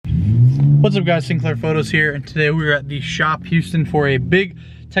What's up guys, Sinclair Photos here, and today we're at the Shop Houston for a big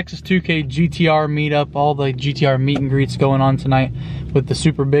TX2K GTR meetup. All the GTR meet and greets going on tonight with the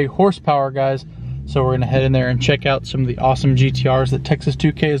super big horsepower guys. So we're gonna head in there and check out some of the awesome GTRs that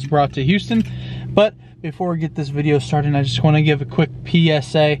TX2K has brought to Houston. But before we get this video started, I just wanna give a quick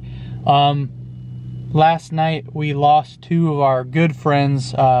PSA. Last night we lost two of our good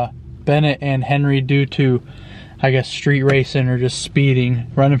friends, Bennett and Henry, due to, I guess, street racing or just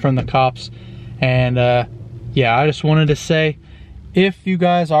speeding, running from the cops. And yeah, I just wanted to say, if you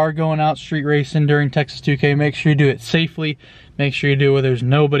guys are going out street racing during TX2K, make sure you do it safely. Make sure you do it where there's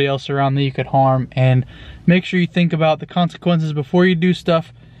nobody else around that you could harm, and make sure you think about the consequences before you do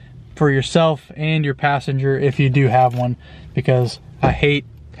stuff for yourself and your passenger if you do have one, because I hate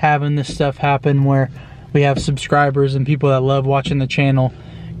having this stuff happen where we have subscribers and people that love watching the channel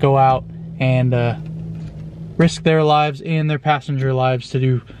go out and risk their lives and their passenger lives to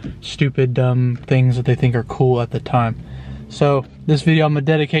do stupid, dumb things that they think are cool at the time. So this video I'm gonna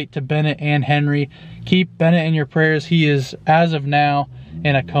dedicate to Bennett and Henry. Keep Bennett in your prayers. He is, as of now,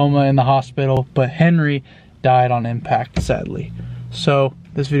 in a coma in the hospital, but Henry died on impact, sadly. So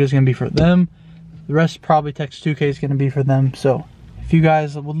this video is gonna be for them. The rest probably TX2K is gonna be for them. So if you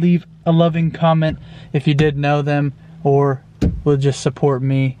guys would leave a loving comment if you did know them, or will just support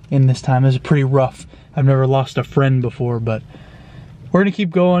me in this time. It's pretty rough. I've never lost a friend before, but we're gonna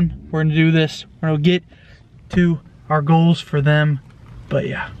keep going. We're gonna do this. We're gonna get to our goals for them. But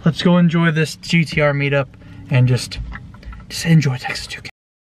yeah, let's go enjoy this GTR meetup and just enjoy TX2K.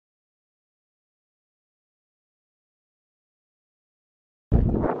 All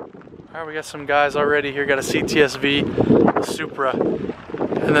right, we got some guys already here. Got a CTSV, a Supra,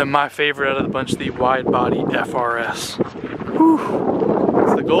 and then my favorite out of the bunch, the wide body FRS. Whew.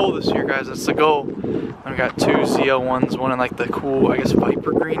 That's the goal this year, guys. That's the goal. And we got two ZL1s, one in like the cool, I guess,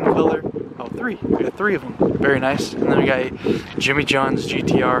 Viper green color. Oh, three. We got three of them. Very nice. And then we got a Jimmy John's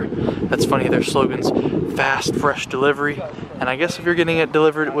GTR. That's funny, their slogan's fast, fresh delivery. And I guess if you're getting it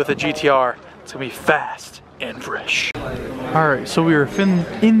delivered with a GTR, it's gonna be fast and fresh. All right, so we are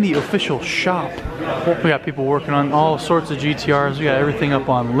in the official shop. We got people working on all sorts of GTRs. We got everything up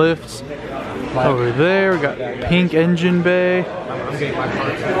on lifts. Over there, we got pink engine bay.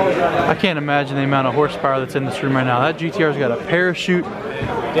 I can't imagine the amount of horsepower that's in this room right now. That GTR's got a parachute.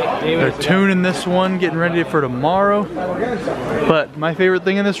 They're tuning this one, getting ready for tomorrow. But my favorite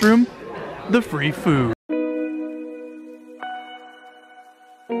thing in this room, the free food.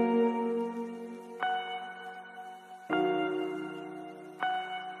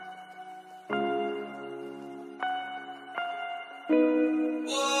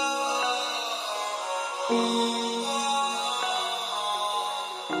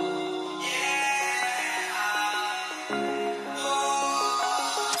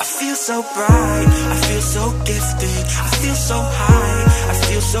 I feel so bright, I feel so gifted, I feel so high, I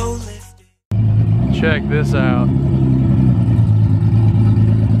feel so lifted. Check this out.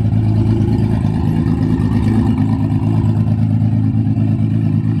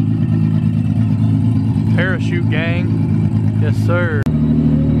 Parachute gang. Yes, sir.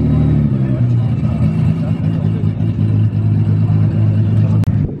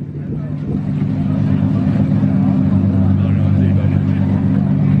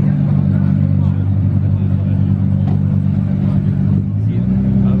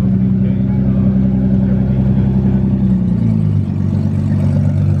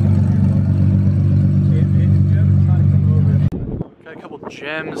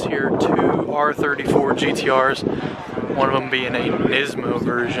 Gems here, two R34 GTRs, one of them being a Nismo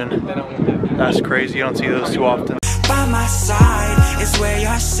version. That's crazy, you don't see those too often. By my side is where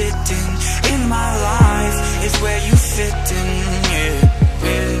you're sitting, in my life is where you fit in, yeah.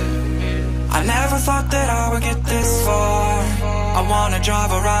 I never thought that I would get this far. I wanna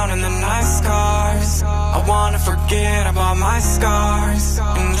drive around in the nice cars, I wanna forget about my scars,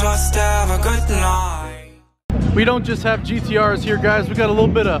 and just have a good night. We don't just have GTRs here, guys. We got a little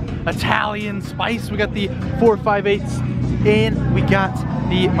bit of Italian spice. We got the 458s and we got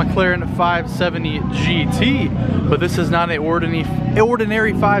the McLaren 570 GT. But this is not an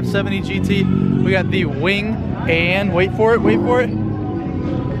ordinary 570 GT. We got the wing and, wait for it,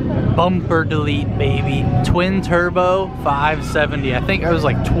 bumper delete, baby. Twin turbo 570. I think it was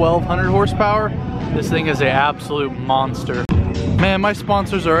like 1200 horsepower. This thing is an absolute monster. Man, my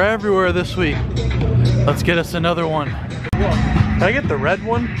sponsors are everywhere this week. Let's get us another one. Can I get the red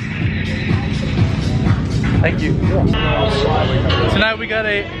one? Thank you. Tonight we got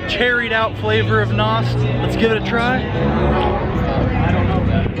a cherried out flavor of Nos. Let's give it a try.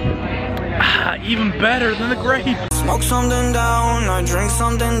 even better than the grape. Smoke something down, I drink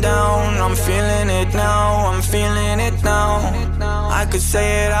something down. I'm feeling it now, I'm feeling it now. I could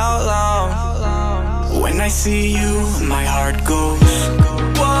say it out loud. When I see you, my heart goes.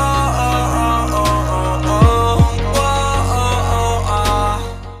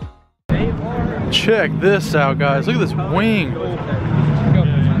 Check this out, guys. Look at this wing.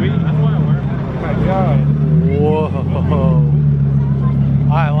 Whoa.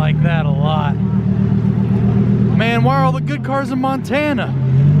 I like that a lot. Man, why are all the good cars in Montana?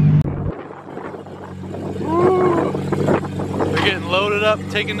 Woo. They're getting loaded up,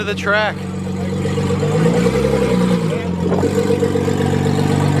 taken to the track.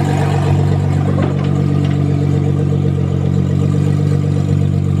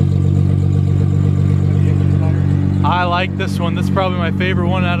 I like this one. This is probably my favorite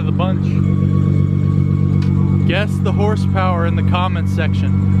one out of the bunch. Guess the horsepower in the comments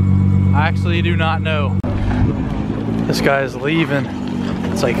section. I actually do not know. This guy is leaving.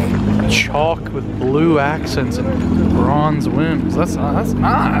 It's like chalk with blue accents and bronze rims. That's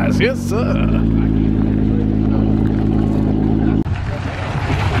nice. Yes, sir.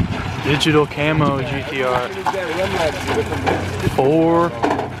 Digital camo GTR.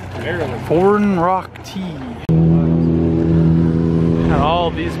 Foreign Rock T. And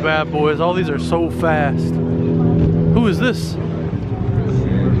all these bad boys, all these are so fast. Who is this?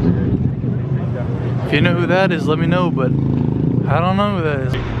 If you know who that is, let me know, but I don't know who that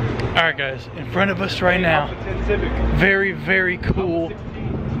is. Alright guys, in front of us right now, very, very cool.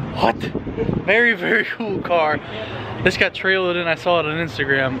 What? Very, very cool car. This got trailed in, I saw it on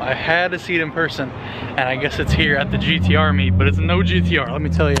Instagram. I had to see it in person, and I guess it's here at the GTR meet, but it's no GTR, let me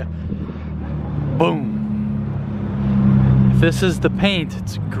tell you. Boom. If this is the paint,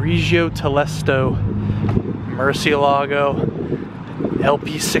 it's Grigio Telesto, Murcielago,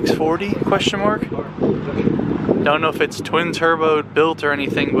 LP640, question mark? Don't know if it's twin turbo built or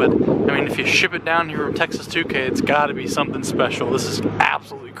anything, but I mean, if you ship it down here from Texas 2K, it's gotta be something special. This is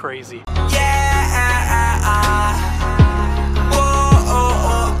absolutely crazy.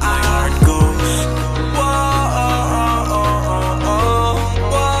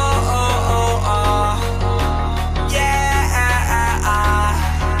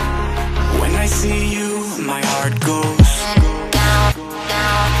 When I see you, my heart goes.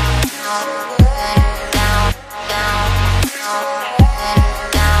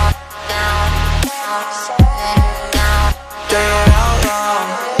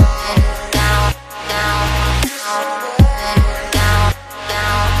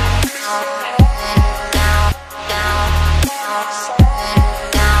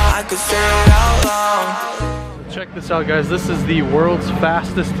 Check this out, guys. This is the world's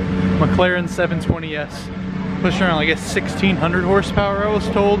fastest McLaren 720S. Pushing around, I guess, 1600 horsepower, I was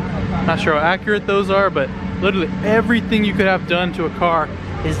told. Not sure how accurate those are, but literally everything you could have done to a car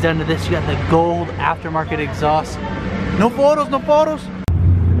is done to this. You got the gold aftermarket exhaust. No photos, no photos.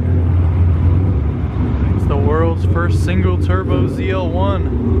 It's the world's first single turbo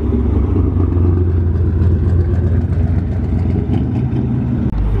ZL1.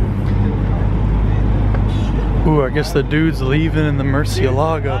 Ooh, I guess the dude's leaving in the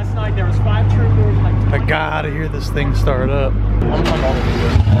Murcielago. Last night there was 5 troopers. I gotta hear this thing start up.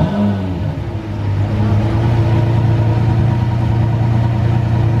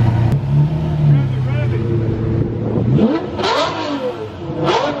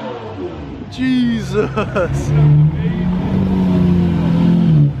 Jesus!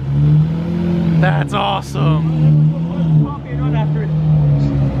 That's awesome!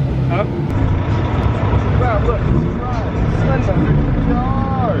 Wow, look,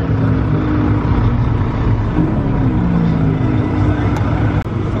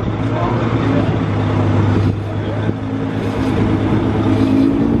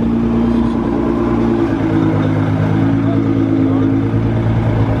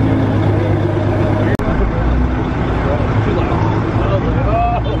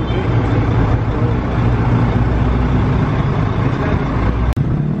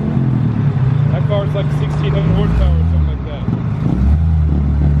 it's like 1600 horsepower or something like that.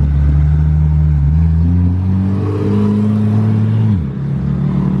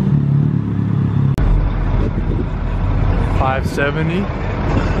 .570.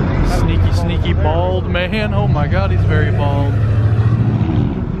 Sneaky, sneaky bald man. Oh my God, he's very bald.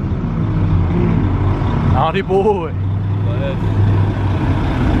 Naughty boy.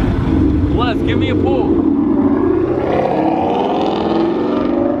 Les, give me a pull.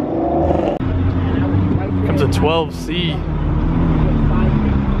 Comes a 12C.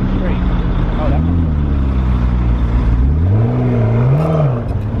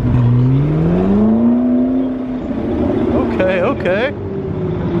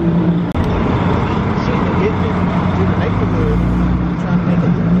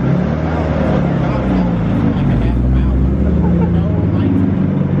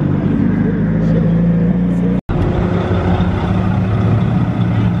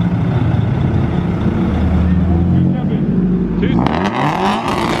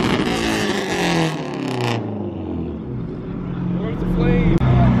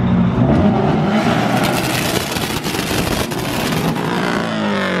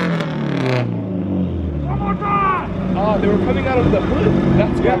 They were coming out of the hood.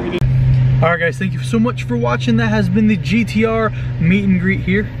 That's why we did. Alright guys, thank you so much for watching. That has been the GTR meet and greet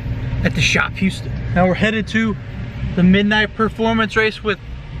here at the Shop Houston. Now we're headed to the midnight performance race with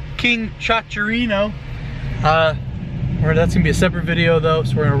King Chacherino. That's gonna be a separate video though,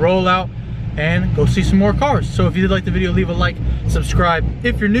 so we're gonna roll out and go see some more cars. So if you did like the video, leave a like, subscribe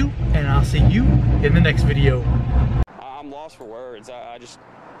if you're new, and I'll see you in the next video. I'm lost for words.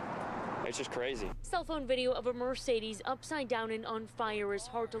 It's just crazy. Cell phone video of a Mercedes upside down and on fire is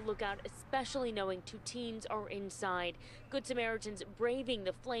hard to look at, especially knowing 2 teens are inside. Good Samaritans braving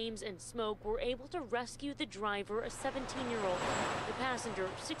the flames and smoke were able to rescue the driver, a 17-year-old. The passenger,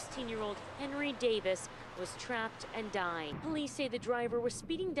 16-year-old Henry Davis, was trapped and died. Police say the driver was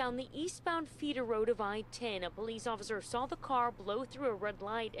speeding down the eastbound feeder road of I-10. A police officer saw the car blow through a red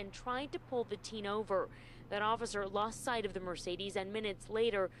light and tried to pull the teen over. That officer lost sight of the Mercedes, and minutes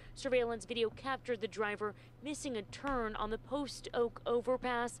later, surveillance video captured the driver missing a turn on the Post Oak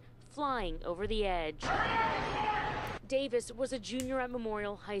overpass, flying over the edge. Davis was a junior at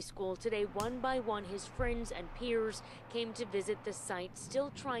Memorial High School. Today, one by one, his friends and peers came to visit the site,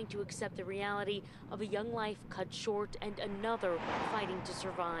 still trying to accept the reality of a young life cut short and another fighting to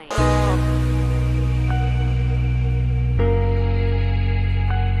survive.